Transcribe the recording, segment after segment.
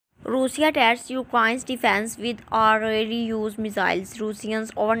Russia tests Ukraine's defense with already used missiles.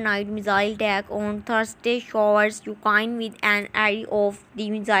 Russia's overnight missile attack on Thursday showers Ukraine with an array of the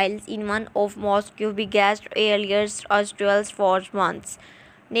missiles in one of Moscow's biggest aerial for months.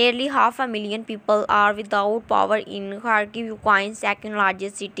 Nearly half a million people are without power in Kharkiv, Ukraine's second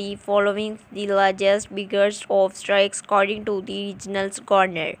largest city, following the biggest of strikes, according to the regional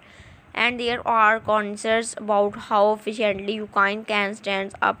governor. And there are concerns about how efficiently Ukraine can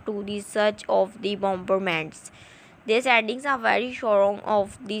stand up to the surge of the bombardments. These endings are very strong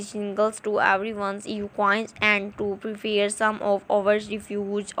of the signals to everyone's Ukraine and to prepare some of our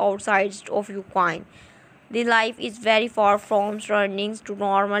refuge outside of Ukraine. The life is very far from returning to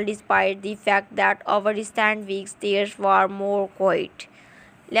normal despite the fact that over recent weeks there were more quiet.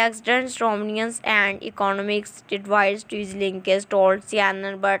 Lexington's dominance and economics advice to his linkage told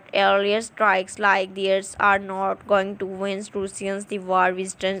CNN, but earlier strikes like theirs are not going to win Russians the war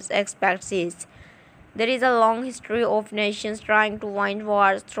Western expects. There is a long history of nations trying to win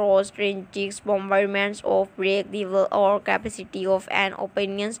wars through strategic bombardments of break the will or capacity of an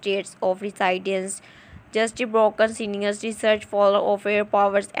opinion states of resistance. Justin Broken, senior research fellow of air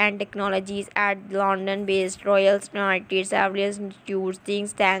powers and technologies at the London-based Royal United Service Institute,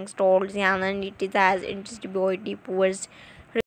 think tanks told CNN it has anticipated poor